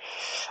league.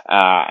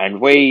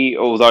 And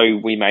although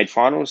we made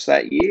finals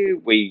that year,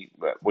 we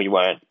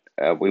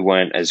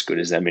weren't as good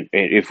as them.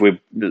 If we're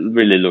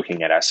really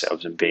looking at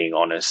ourselves and being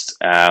honest,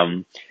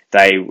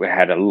 they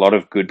had a lot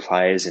of good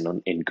players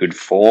in good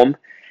form,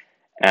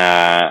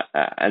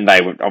 and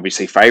they were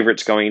obviously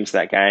favourites going into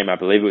that game. I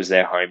believe it was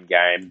their home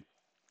game,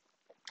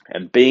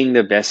 and being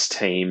the best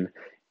team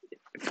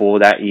for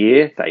that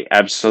year, they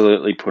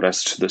absolutely put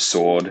us to the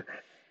sword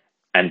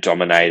and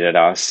dominated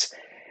us.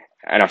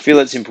 And I feel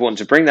it's important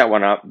to bring that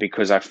one up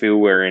because I feel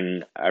we're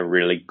in a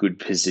really good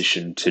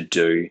position to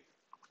do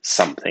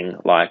something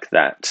like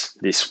that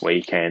this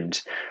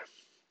weekend.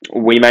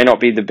 We may not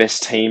be the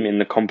best team in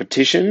the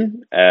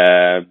competition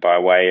by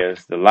way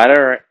of the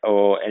ladder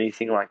or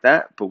anything like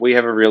that, but we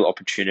have a real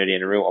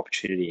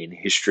opportunity in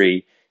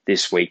history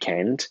this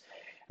weekend,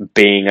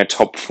 being a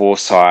top 4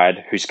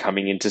 side who's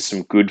coming into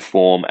some good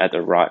form at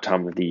the right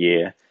time of the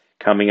year,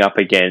 coming up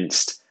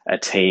against a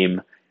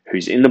team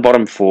who's in the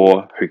bottom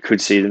 4, who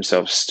could see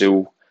themselves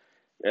still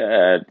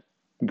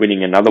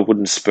winning another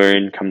wooden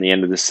spoon come the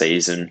end of the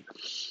season.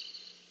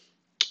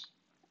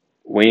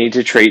 We need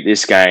to treat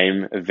this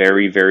game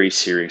very, very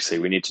seriously.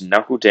 We need to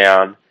knuckle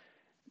down,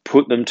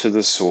 put them to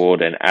the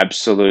sword, and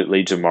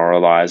absolutely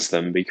demoralize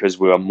them because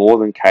we are more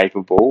than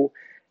capable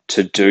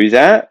to do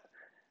that.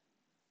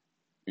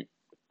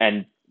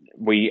 And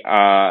we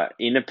are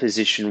in a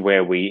position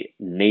where we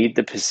need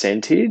the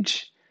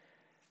percentage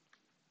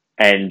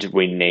and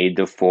we need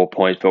the 4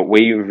 points. But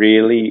we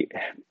really,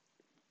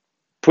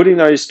 putting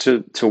those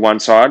to one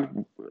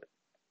side,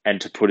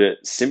 and to put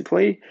it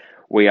simply,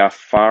 we are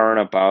far and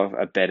above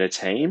a better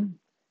team,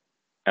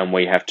 and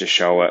we have to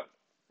show it.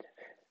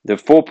 The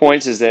 4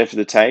 points is there for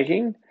the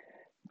taking,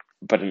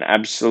 but an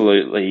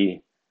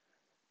absolutely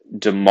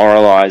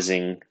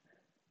demoralising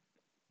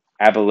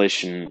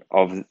abolition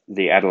of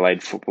the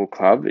Adelaide Football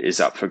Club is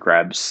up for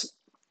grabs.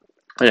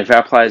 And if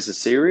our players are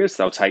serious,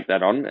 they'll take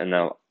that on and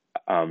they'll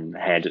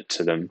hand it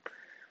to them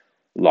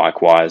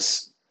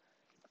likewise.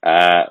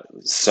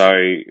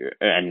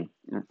 And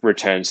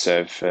return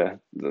serve for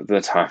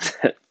the time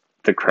that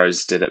the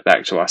Crows did it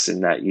back to us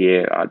in that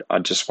year. I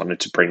just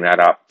wanted to bring that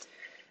up.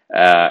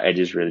 It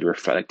is really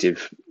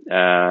reflective,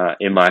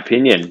 in my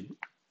opinion.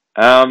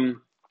 So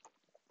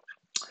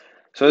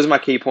those are my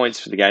key points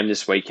for the game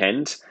this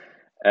weekend.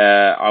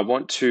 I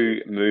want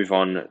to move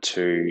on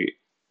to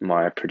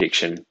my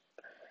prediction.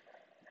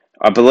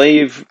 I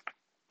believe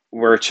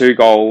we're a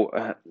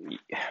 2-goal.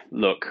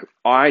 Look,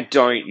 I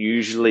don't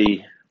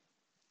usually,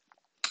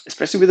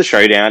 especially with a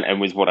showdown and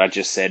with what I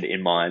just said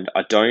in mind,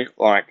 I don't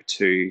like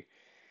to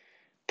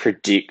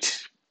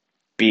predict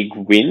big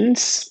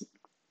wins,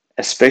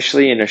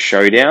 especially in a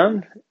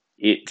showdown.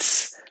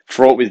 It's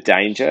fraught with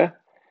danger,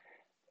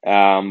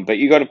 but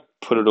you got to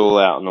put it all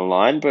out on the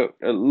line. But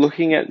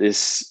looking at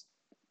this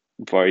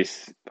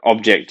both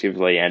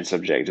objectively and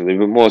subjectively,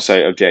 but more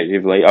so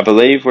objectively, I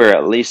believe we're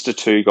at least a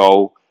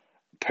 2-goal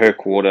per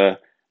quarter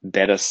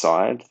better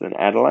side than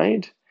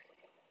Adelaide.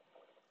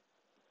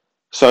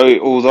 So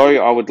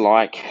although I would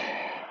like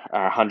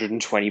a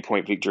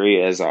 120-point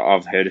victory, as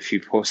I've heard a few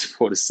Port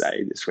supporters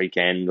say this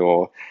weekend,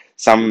 or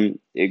some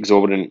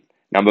exorbitant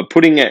number,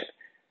 putting it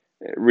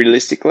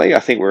realistically, I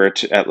think we're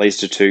at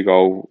least a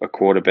 2-goal a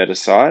quarter better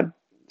side.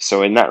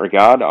 So in that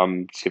regard,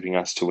 I'm tipping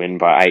us to win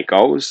by 8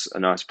 goals, a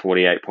nice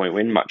 48-point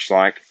win, much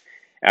like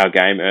our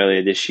game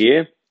earlier this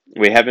year.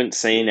 We haven't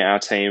seen our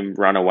team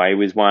run away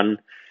with one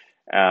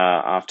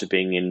after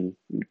being in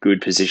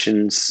good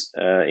positions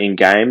in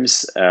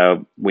games.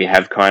 We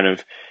have kind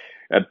of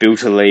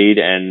built a lead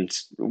and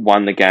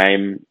won the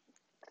game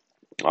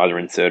either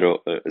in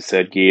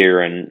third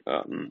gear and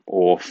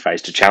or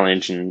faced a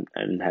challenge and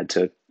had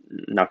to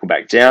knuckle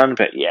back down.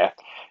 But yeah,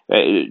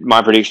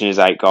 my prediction is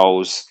 8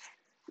 goals,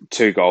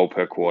 2 goal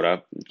per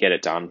quarter, get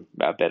it done,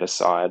 a better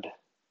side.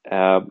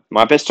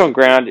 My best on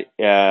ground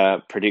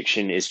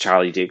prediction is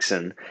Charlie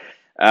Dixon.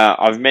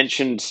 I've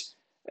mentioned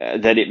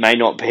that it may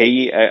not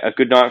be a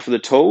good night for the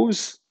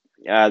Tools.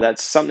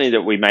 That's something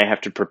that we may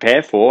have to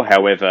prepare for.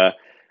 However,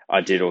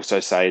 I did also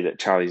say that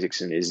Charlie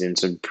Dixon is in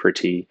some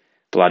pretty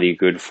bloody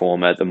good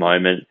form at the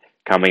moment,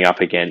 coming up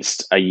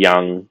against a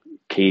young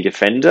key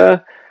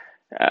defender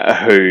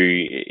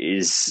who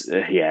is,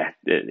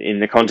 in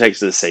the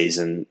context of the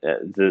season,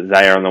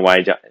 they are on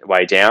the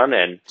way down,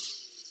 and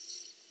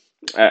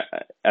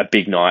a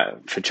big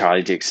night for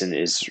Charlie Dixon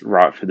is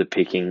right for the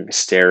picking,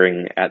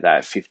 staring at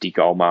that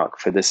 50-goal mark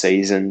for the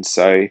season.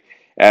 So,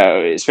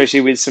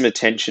 especially with some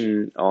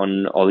attention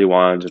on Ollie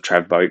Wines or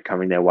Trav Boat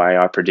coming their way,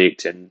 I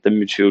predict, and the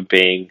midfield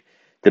being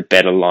the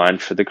better line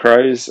for the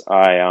Crows,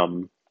 I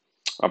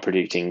I'm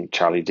predicting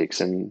Charlie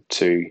Dixon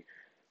to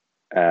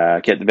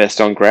get the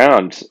best on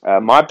ground.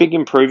 My big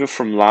improver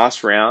from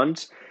last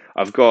round,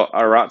 I've got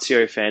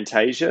Orazio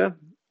Fantasia.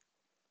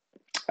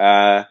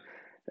 Uh,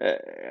 uh,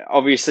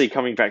 Obviously,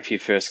 coming back for your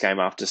first game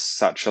after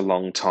such a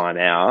long time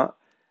out,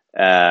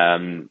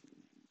 um,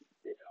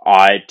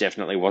 I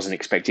definitely wasn't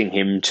expecting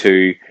him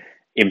to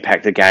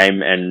impact the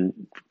game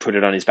and put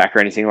it on his back or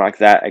anything like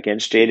that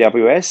against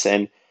GWS.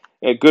 And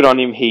good on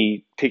him.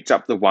 He picked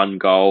up the one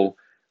goal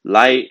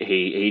late.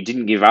 He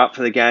didn't give up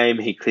for the game.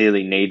 He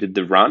clearly needed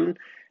the run.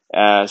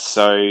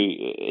 So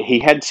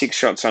he had 6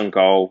 shots on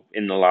goal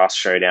in the last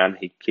showdown.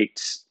 He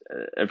kicked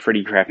a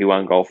pretty crappy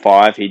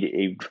 1-goal-5.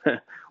 He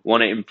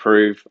want to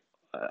improve.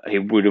 He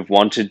would have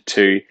wanted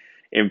to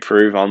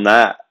improve on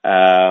that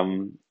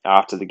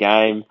after the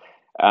game.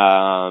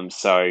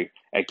 So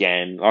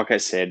again, like I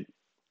said,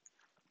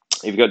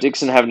 if you've got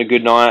Dixon having a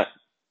good night,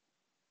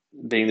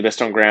 being the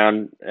best on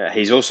ground,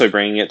 he's also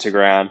bringing it to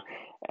ground,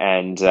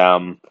 and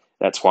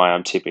that's why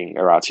I'm tipping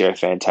Orazio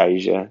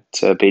Fantasia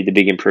to be the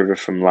big improver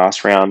from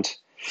last round.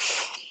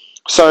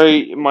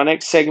 So my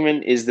next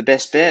segment is the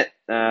best bet.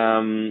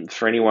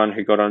 For anyone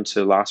who got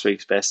onto last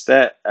week's best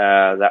bet,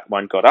 that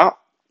one got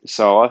up.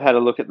 So I've had a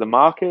look at the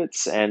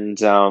markets,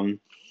 and look,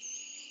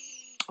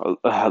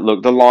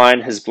 the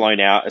line has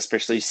blown out,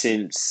 especially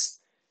since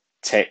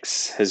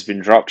Tex has been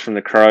dropped from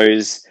the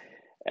Crows.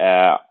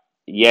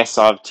 Yes,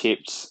 I've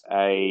tipped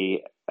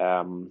a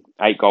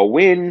 8-goal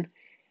win.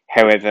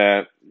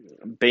 However,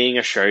 being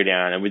a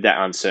showdown and with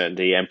that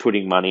uncertainty and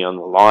putting money on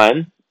the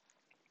line,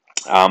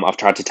 I've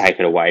tried to take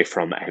it away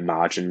from a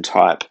margin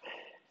type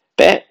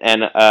bet,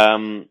 and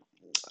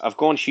I've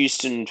gone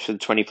Houston for the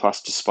 20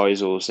 plus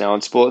disposals. Now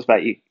on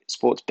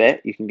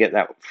Sportsbet, you can get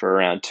that for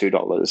around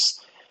 $2.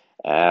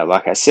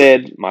 Like I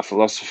said, my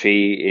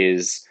philosophy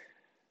is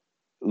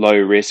low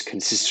risk,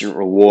 consistent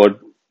reward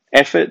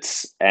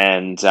efforts,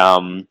 and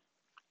it'll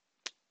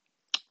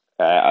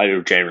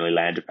generally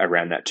land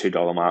around that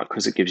 $2 mark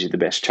because it gives you the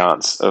best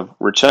chance of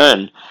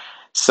return.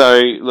 So,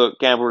 look,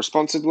 gamble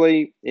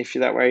responsibly if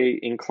you're that way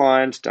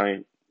inclined.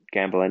 Don't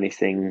gamble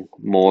anything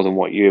more than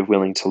what you're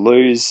willing to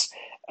lose.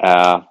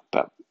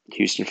 But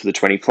Houston for the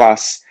 20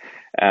 plus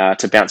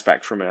to bounce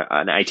back from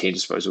an 18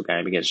 disposal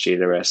game against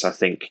GWS, I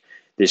think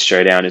this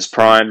showdown is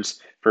primed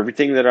for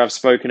everything that I've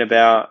spoken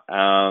about.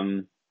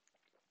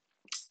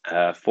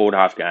 Forward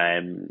half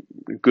game,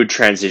 good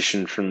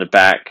transition from the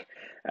back.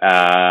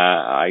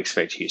 I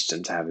expect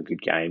Houston to have a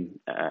good game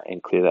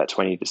and clear that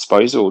 20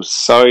 disposals.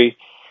 So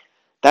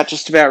that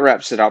just about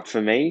wraps it up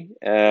for me.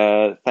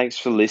 Thanks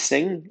for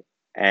listening.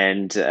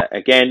 And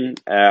again,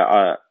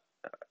 I'd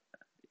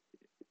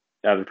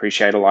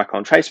appreciate a like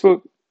on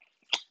Facebook.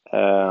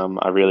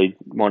 I really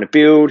want to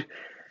build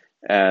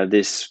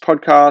this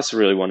podcast. I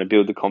really want to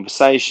build the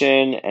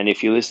conversation. And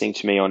if you're listening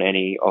to me on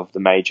any of the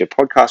major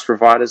podcast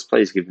providers,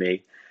 please give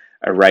me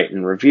a rate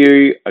and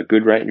review, a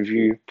good rate and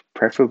review,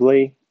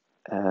 preferably.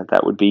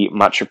 That would be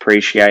much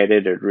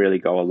appreciated. It'd really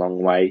go a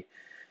long way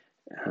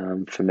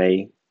for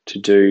me to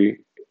do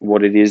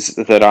what it is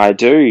that I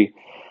do.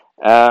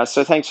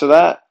 So thanks for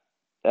that.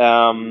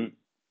 A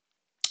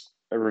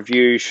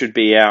review should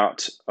be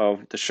out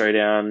of the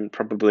showdown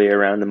probably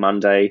around the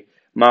Monday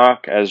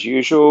mark, as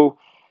usual.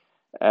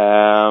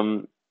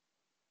 So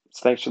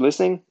thanks for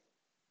listening.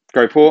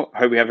 Go Port.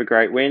 Hope we have a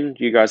great win.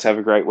 You guys have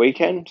a great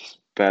weekend.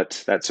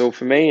 But that's all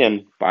for me,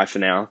 and bye for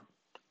now.